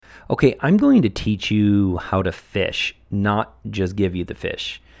Okay, I'm going to teach you how to fish, not just give you the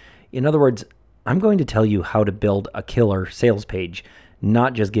fish. In other words, I'm going to tell you how to build a killer sales page,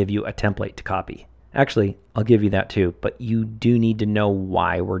 not just give you a template to copy. Actually, I'll give you that too, but you do need to know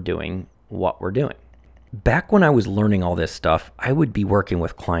why we're doing what we're doing. Back when I was learning all this stuff, I would be working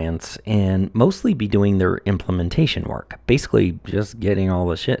with clients and mostly be doing their implementation work, basically just getting all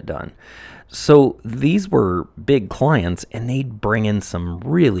the shit done. So these were big clients and they'd bring in some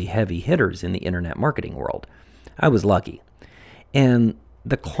really heavy hitters in the internet marketing world. I was lucky. And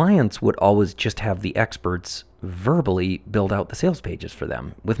the clients would always just have the experts verbally build out the sales pages for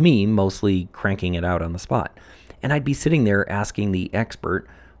them, with me mostly cranking it out on the spot. And I'd be sitting there asking the expert,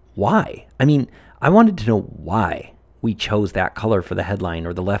 why? I wanted to know why we chose that color for the headline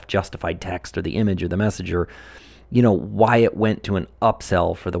or the left justified text or the image or the message or, why it went to an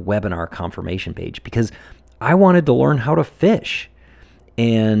upsell for the webinar confirmation page, because I wanted to learn how to fish.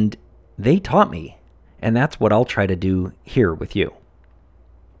 And they taught me. And that's what I'll try to do here with you.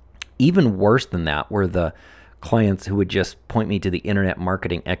 Even worse than that were the clients who would just point me to the internet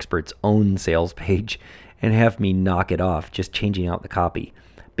marketing expert's own sales page and have me knock it off, just changing out the copy.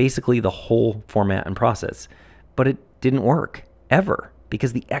 Basically the whole format and process. But it didn't work, ever,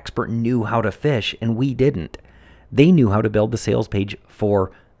 because the expert knew how to fish and we didn't. They knew how to build the sales page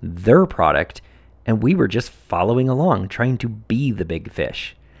for their product, and we were just following along, trying to be the big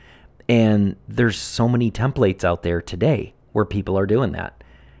fish. And there's so many templates out there today where people are doing that,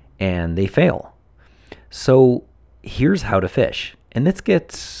 and they fail. So here's how to fish. And this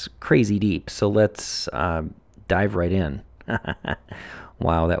gets crazy deep, so let's dive right in.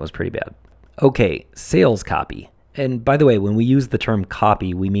 Wow, that was pretty bad. Okay, sales copy. And by the way, when we use the term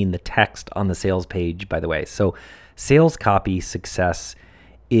copy, we mean the text on the sales page, by the way. So sales copy success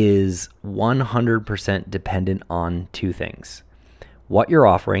is 100% dependent on two things: what you're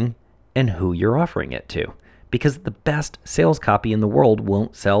offering and who you're offering it to. Because the best sales copy in the world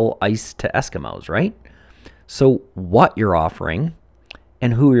won't sell ice to Eskimos, right? So what you're offering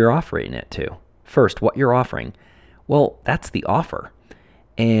and who you're offering it to. First, what you're offering. Well, that's the offer.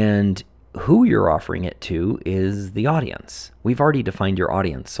 And who you're offering it to is the audience. We've already defined your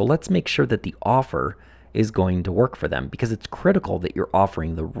audience. So let's make sure that the offer is going to work for them, because it's critical that you're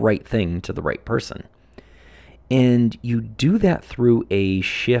offering the right thing to the right person. And you do that through a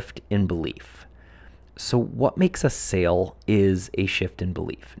shift in belief. So what makes a sale is a shift in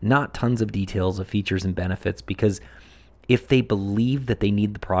belief, not tons of details of features and benefits, because if they believe that they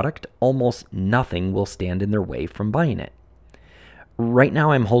need the product, almost nothing will stand in their way from buying it. Right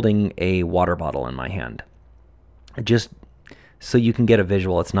now I'm holding a water bottle in my hand. Just so you can get a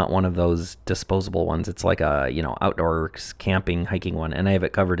visual, it's not one of those disposable ones. It's like a, outdoor camping, hiking one, and I have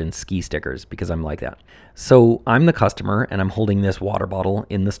it covered in ski stickers because I'm like that. So I'm the customer and I'm holding this water bottle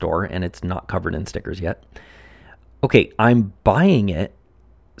in the store and it's not covered in stickers yet. Okay, I'm buying it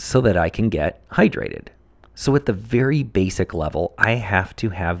so that I can get hydrated. So at the very basic level, I have to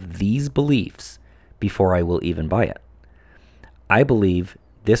have these beliefs before I will even buy it. I believe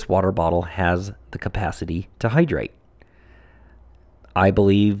this water bottle has the capacity to hydrate. I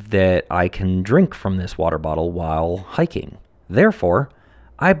believe that I can drink from this water bottle while hiking. Therefore,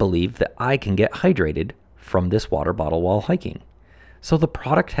 I believe that I can get hydrated from this water bottle while hiking. So the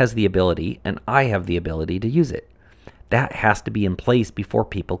product has the ability and I have the ability to use it. That has to be in place before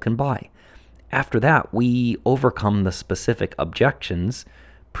people can buy. After that, we overcome the specific objections,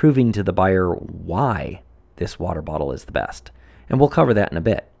 proving to the buyer why this water bottle is the best. And we'll cover that in a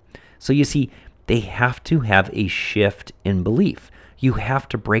bit. So you see, they have to have a shift in belief. You have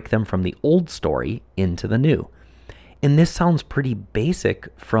to break them from the old story into the new. And this sounds pretty basic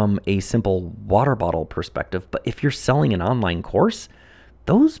from a simple water bottle perspective, but if you're selling an online course,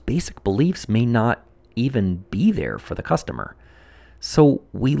 those basic beliefs may not even be there for the customer. So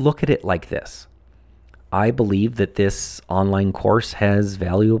we look at it like this. I believe that this online course has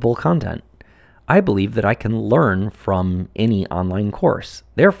valuable content. I believe that I can learn from any online course.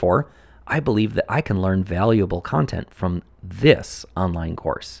 Therefore, I believe that I can learn valuable content from this online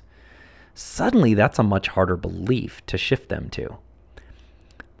course. Suddenly, that's a much harder belief to shift them to.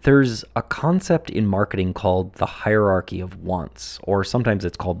 There's a concept in marketing called the hierarchy of wants, or sometimes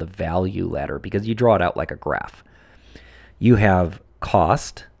it's called the value ladder, because you draw it out like a graph. You have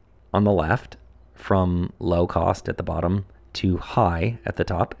cost on the left, from low cost at the bottom to high at the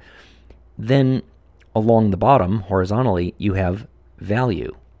top. Then along the bottom, horizontally, you have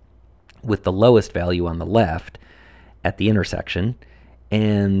value, with the lowest value on the left at the intersection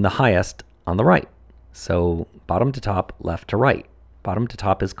and the highest on the right. So bottom to top, left to right. Bottom to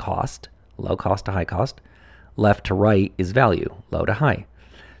top is cost, low cost to high cost. Left to right is value, low to high.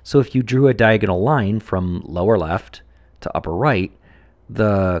 So if you drew a diagonal line from lower left to upper right,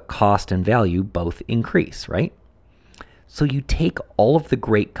 the cost and value both increase, right? So you take all of the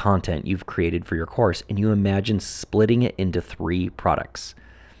great content you've created for your course and you imagine splitting it into 3 products.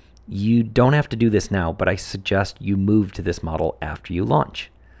 You don't have to do this now, but I suggest you move to this model after you launch.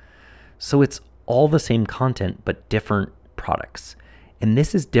 So it's all the same content, but different products. And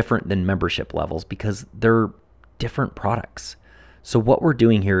this is different than membership levels because they're different products. So what we're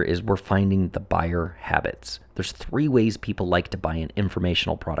doing here is we're finding the buyer habits. There's 3 ways people like to buy an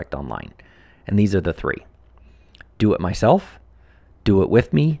informational product online. And these are the 3. Do it myself, do it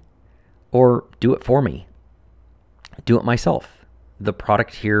with me, or do it for me. Do it myself. The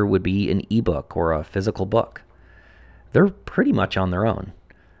product here would be an ebook or a physical book. They're pretty much on their own.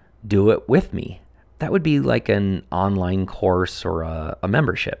 Do it with me. That would be like an online course or a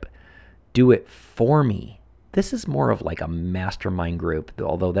membership. Do it for me. This is more of like a mastermind group,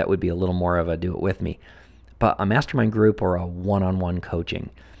 although that would be a little more of a do it with me. But a mastermind group or a one-on-one coaching,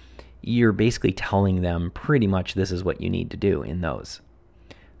 you're basically telling them pretty much this is what you need to do in those.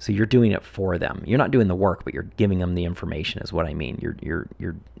 So you're doing it for them. You're not doing the work, but you're giving them the information is what I mean.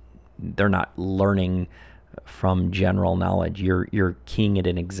 They're not learning from general knowledge. You're keying it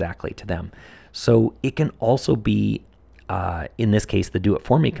in exactly to them. So it can also be, in this case, the do it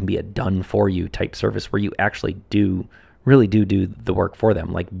for me can be a done for you type service where you actually really do the work for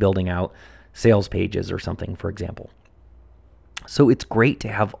them, like building out sales pages or something, for example. So it's great to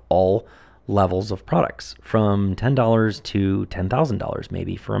have all levels of products from $10 to $10,000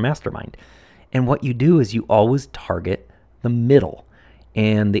 maybe for a mastermind. And what you do is you always target the middle,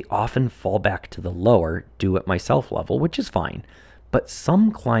 and they often fall back to the lower do it myself level, which is fine, but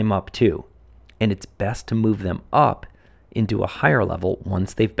some climb up too. And it's best to move them up into a higher level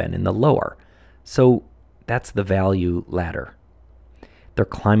once they've been in the lower. So that's the value ladder. They're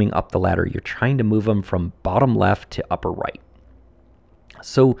climbing up the ladder. You're trying to move them from bottom left to upper right.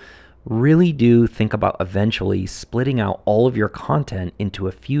 So really do think about eventually splitting out all of your content into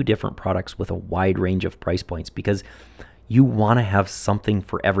a few different products with a wide range of price points because you want to have something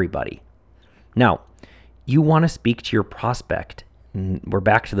for everybody. Now, you want to speak to your prospect. We're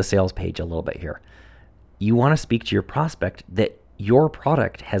back to the sales page a little bit here. You want to speak to your prospect that your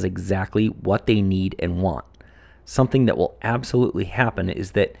product has exactly what they need and want. Something that will absolutely happen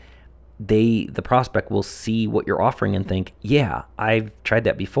is that the prospect will see what you're offering and think, yeah, I've tried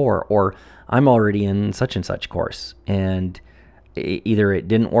that before, or I'm already in such and such course, and either it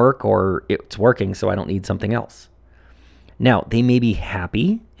didn't work or it's working, so I don't need something else. Now, they may be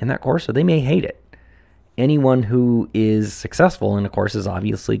happy in that course, or they may hate it. Anyone who is successful in a course is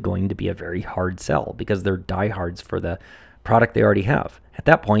obviously going to be a very hard sell because they're diehards for the product they already have. At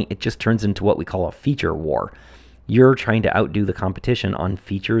that point, it just turns into what we call a feature war. You're trying to outdo the competition on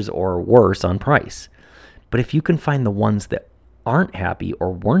features or worse on price. But if you can find the ones that aren't happy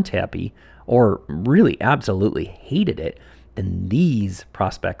or weren't happy or really absolutely hated it, then these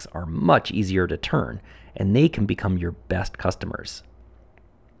prospects are much easier to turn and they can become your best customers.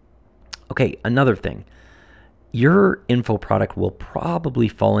 Okay, another thing. Your info product will probably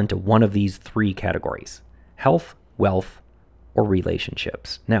fall into one of these 3 categories: health, wealth, or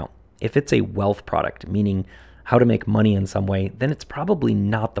relationships. Now, if it's a wealth product, meaning how to make money in some way, then it's probably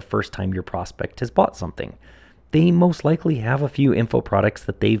not the first time your prospect has bought something. They most likely have a few info products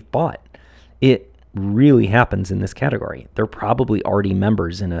that they've bought. It really happens in this category. They're probably already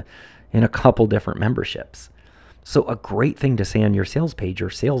members in a couple different memberships. So a great thing to say on your sales page or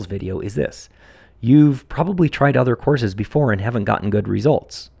sales video is this: you've probably tried other courses before and haven't gotten good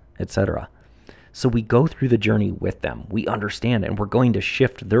results, etc. So we go through the journey with them. We understand, and we're going to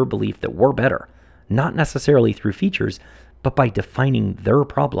shift their belief that we're better, not necessarily through features, but by defining their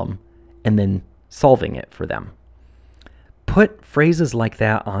problem and then solving it for them. Put phrases like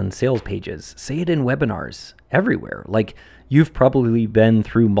that on sales pages. Say it in webinars everywhere. Like, you've probably been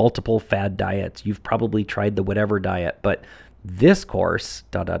through multiple fad diets. You've probably tried the whatever diet, but this course, ...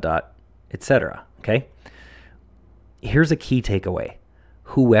 etc. Okay? Here's a key takeaway.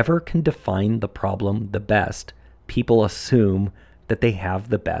 Whoever can define the problem the best, people assume that they have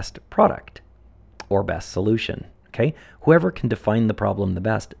the best product or best solution. Okay? Whoever can define the problem the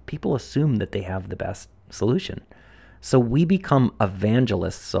best, people assume that they have the best solution. So we become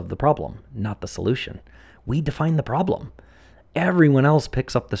evangelists of the problem, not the solution. We define the problem. Everyone else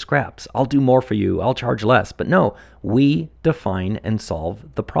picks up the scraps. I'll do more for you. I'll charge less. But no, we define and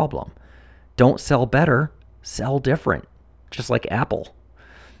solve the problem. Don't sell better, sell different, just like Apple.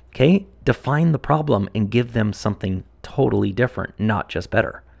 Okay? Define the problem and give them something totally different, not just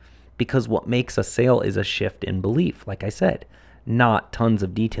better. Because what makes a sale is a shift in belief, like I said, not tons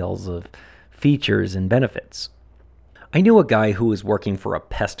of details of features and benefits. I knew a guy who was working for a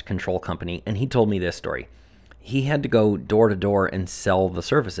pest control company, and he told me this story. He had to go door to door and sell the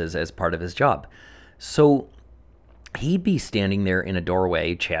services as part of his job. So he'd be standing there in a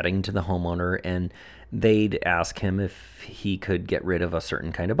doorway chatting to the homeowner, and they'd ask him if he could get rid of a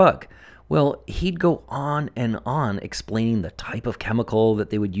certain kind of bug. Well, he'd go on and on explaining the type of chemical that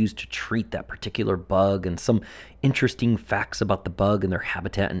they would use to treat that particular bug and some interesting facts about the bug and their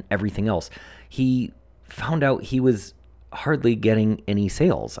habitat and everything else. He found out he was hardly getting any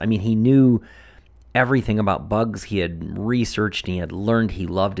sales. I mean, he knew everything about bugs. He had researched, he had learned, he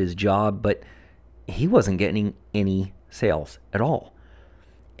loved his job, but he wasn't getting any sales at all.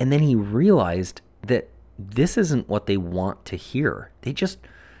 And then he realized that this isn't what they want to hear. They just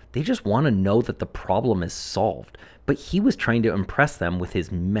want to know that the problem is solved. But he was trying to impress them with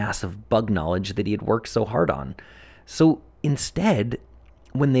his massive bug knowledge that he had worked so hard on. So instead,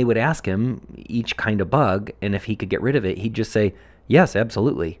 when they would ask him each kind of bug and if he could get rid of it, he'd just say, yes,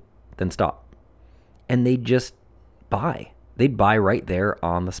 absolutely, then stop. And they'd just buy. They'd buy right there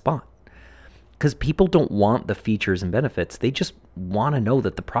on the spot. Because people don't want the features and benefits. They just want to know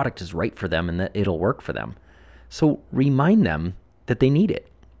that the product is right for them and that it'll work for them. So remind them that they need it.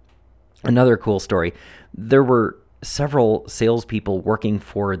 Another cool story. There were several salespeople working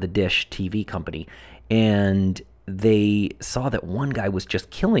for the Dish TV company, and they saw that one guy was just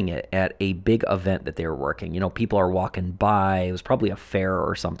killing it at a big event that they were working. People are walking by. It was probably a fair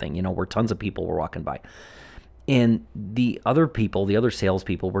or something, where tons of people were walking by. And the other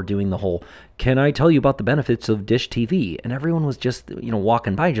salespeople were doing the whole, can I tell you about the benefits of Dish TV? And everyone was just,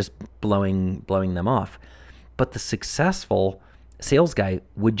 walking by, just blowing them off. But the successful sales guy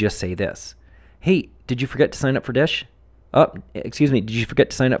would just say this, hey, did you forget to sign up for Dish? Excuse me, did you forget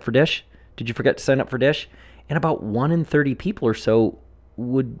to sign up for Dish? Did you forget to sign up for Dish? And about 1 in 30 people or so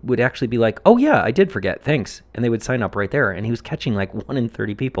would actually be like, oh yeah, I did forget, thanks. And they would sign up right there. And he was catching like 1 in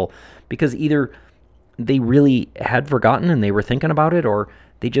 30 people because either they really had forgotten and they were thinking about it, or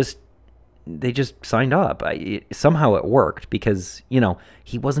they just signed up. Somehow it worked because,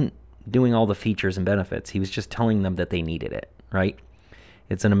 he wasn't doing all the features and benefits. He was just telling them that they needed it, right?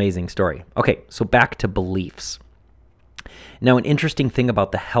 It's an amazing story. Okay, so back to beliefs. Now, an interesting thing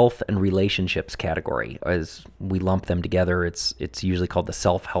about the health and relationships category, as we lump them together, it's usually called the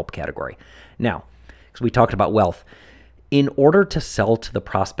self-help category. Now, because we talked about wealth, in order to sell to the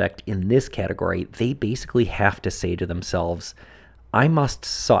prospect in this category, they basically have to say to themselves, I must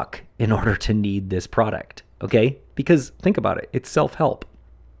suck in order to need this product, okay? Because think about it, it's self-help.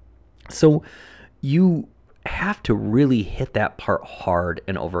 So you have to really hit that part hard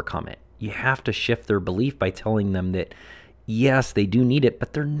and overcome it. You have to shift their belief by telling them that, yes, they do need it,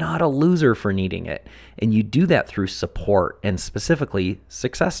 but they're not a loser for needing it. And you do that through support and specifically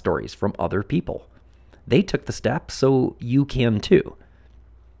success stories from other people. They took the steps, so you can too.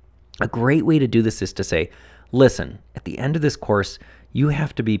 A great way to do this is to say, listen, at the end of this course, you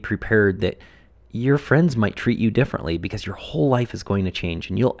have to be prepared that your friends might treat you differently because your whole life is going to change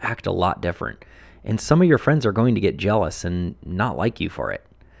and you'll act a lot different. And some of your friends are going to get jealous and not like you for it.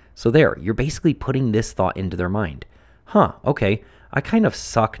 So there, you're basically putting this thought into their mind. Okay, I kind of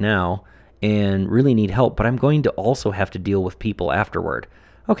suck now and really need help, but I'm going to also have to deal with people afterward.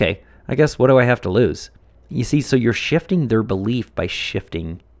 Okay, I guess what do I have to lose? You see, so you're shifting their belief by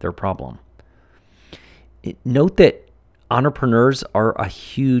shifting their problem. Note that entrepreneurs are a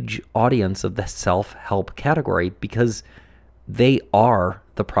huge audience of the self-help category because they are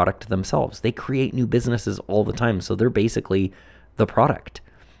the product themselves. They create new businesses all the time, so they're basically the product.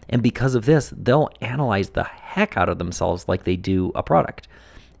 And because of this, they'll analyze the heck out of themselves like they do a product.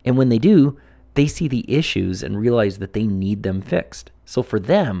 And when they do, they see the issues and realize that they need them fixed. So for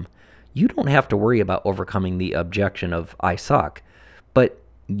them, you don't have to worry about overcoming the objection of I suck, but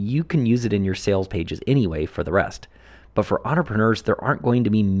you can use it in your sales pages anyway for the rest. But for entrepreneurs, there aren't going to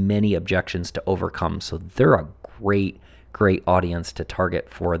be many objections to overcome. So they're a great audience to target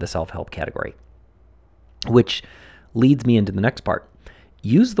for the self-help category, which leads me into the next part.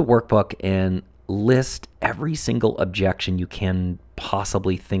 Use the workbook and list every single objection you can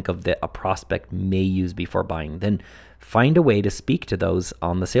possibly think of that a prospect may use before buying. Then find a way to speak to those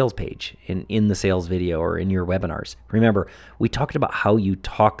on the sales page, in the sales video, or in your webinars. Remember, we talked about how you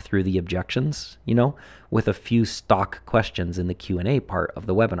talk through the objections, with a few stock questions in the Q&A part of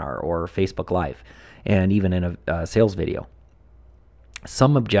the webinar or Facebook Live, and even in a sales video.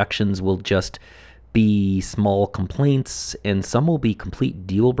 Some objections will just be small complaints, and some will be complete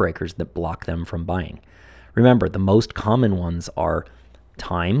deal breakers that block them from buying. Remember, the most common ones are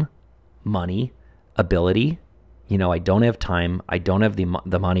time, money, ability, I don't have time, I don't have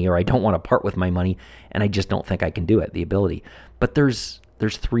the money, or I don't want to part with my money, and I just don't think I can do it, the ability. But there's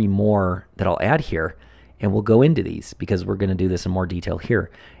 3 more that I'll add here, and we'll go into these because we're going to do this in more detail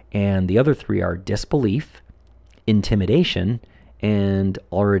here. And the other 3 are disbelief, intimidation, and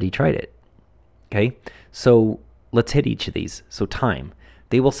already tried it. Okay, so let's hit each of these. So time.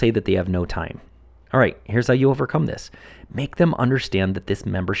 They will say that they have no time. All right, here's how you overcome this. Make them understand that this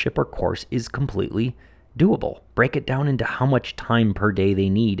membership or course is completely doable. Break it down into how much time per day they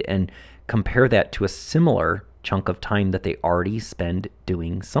need and compare that to a similar chunk of time that they already spend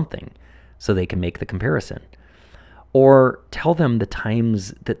doing something so they can make the comparison. Or tell them the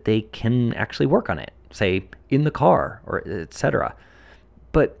times that they can actually work on it, say in the car or etc.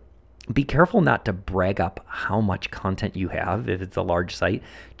 But be careful not to brag up how much content you have if it's a large site.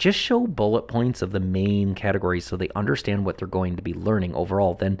 Just show bullet points of the main categories so they understand what they're going to be learning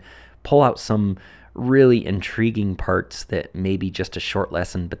overall. Then pull out some really intriguing parts that may be just a short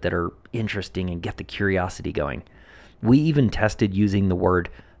lesson but that are interesting and get the curiosity going. We even tested using the word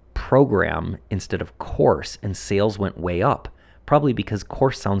program instead of course, and sales went way up, probably because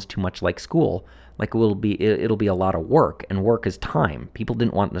course sounds too much like school. Like it'll be a lot of work, and work is time. People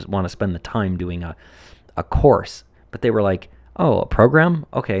didn't want to spend the time doing a course, but they were like, oh, a program?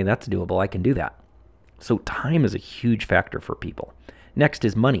 Okay, that's doable. I can do that. So time is a huge factor for people. Next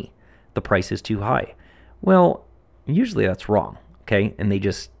is money. The price is too high. Well, usually that's wrong, okay? And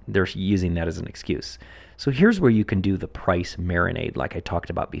they're using that as an excuse. So here's where you can do the price marinade like I talked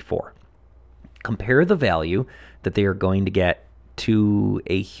about before. Compare the value that they are going to get to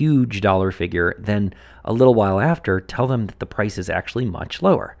a huge dollar figure, then a little while after, tell them that the price is actually much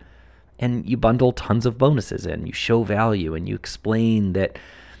lower. And you bundle tons of bonuses in, you show value, and you explain that,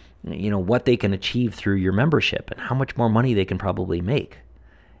 what they can achieve through your membership and how much more money they can probably make.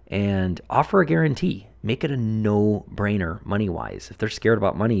 And offer a guarantee. Make it a no-brainer money-wise. If they're scared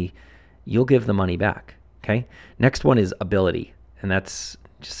about money, you'll give the money back, okay? Next one is ability, and that's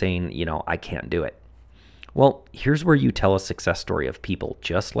just saying, I can't do it. Well, here's where you tell a success story of people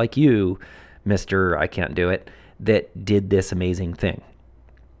just like you, Mr. I can't do it, that did this amazing thing.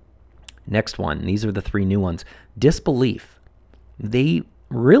 Next one, these are the 3 new ones. Disbelief. They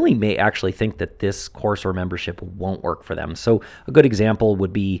really may actually think that this course or membership won't work for them. So a good example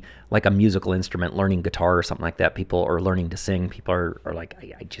would be like a musical instrument, learning guitar or something like that. People are learning to sing. People are like,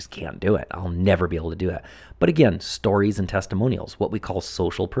 I just can't do it. I'll never be able to do that. But again, stories and testimonials, what we call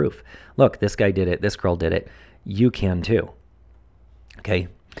social proof. Look, this guy did it. This girl did it. You can too. Okay.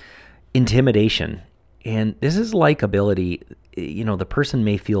 Intimidation. And this is like ability. The person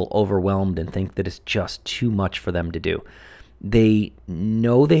may feel overwhelmed and think that it's just too much for them to do. They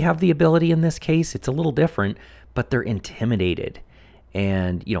know they have the ability in this case. It's a little different, but they're intimidated.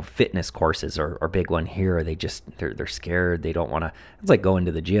 And, fitness courses are a big one here. They're scared. They don't want to. It's like going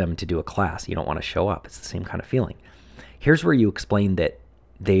to the gym to do a class. You don't want to show up. It's the same kind of feeling. Here's where you explain that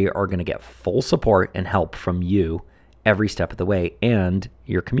they are going to get full support and help from you every step of the way and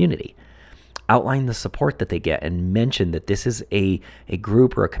your community. Outline the support that they get and mention that this is a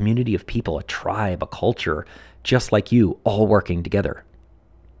group or a community of people, a tribe, a culture, just like you, all working together.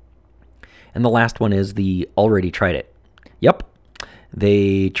 And the last one is the already tried it. Yep,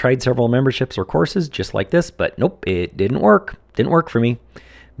 they tried several memberships or courses just like this, but nope, it didn't work. Didn't work for me.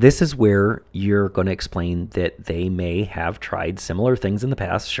 This is where you're going to explain that they may have tried similar things in the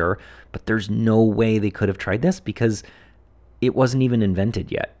past, sure, but there's no way they could have tried this because it wasn't even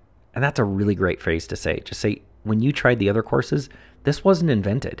invented yet. And that's a really great phrase to say. Just say, when you tried the other courses, this wasn't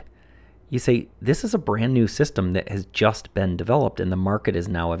invented. You say, this is a brand new system that has just been developed and the market is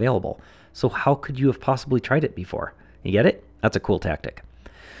now available. So how could you have possibly tried it before? You get it? That's a cool tactic.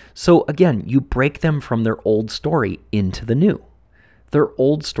 So again, you break them from their old story into the new. Their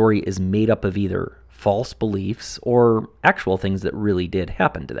old story is made up of either false beliefs or actual things that really did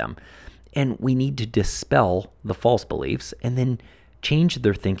happen to them. And we need to dispel the false beliefs and then change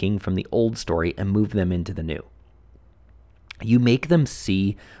their thinking from the old story and move them into the new. You make them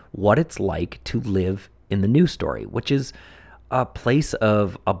see what it's like to live in the new story, which is a place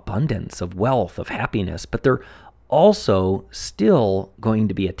of abundance, of wealth, of happiness, but they're also still going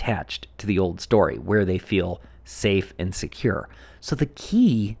to be attached to the old story where they feel safe and secure. So the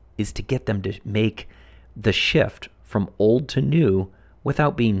key is to get them to make the shift from old to new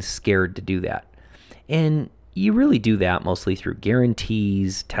without being scared to do that. And you really do that mostly through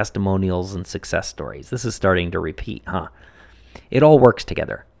guarantees, testimonials, and success stories. This is starting to repeat, huh? It all works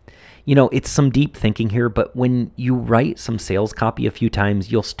together. It's some deep thinking here, but when you write some sales copy a few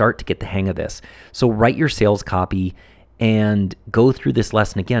times, you'll start to get the hang of this. So write your sales copy and go through this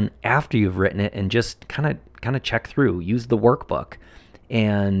lesson again after you've written it and just kind of check through. Use the workbook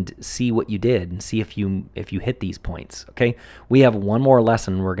and see what you did and see if you hit these points. Okay, we have one more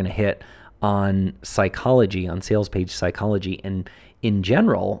lesson we're going to hit on psychology, on sales page psychology, and in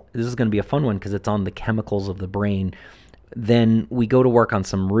general, this is going to be a fun one because it's on the chemicals of the brain. Then we go to work on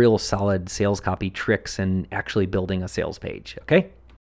some real solid sales copy tricks and actually building a sales page. Okay.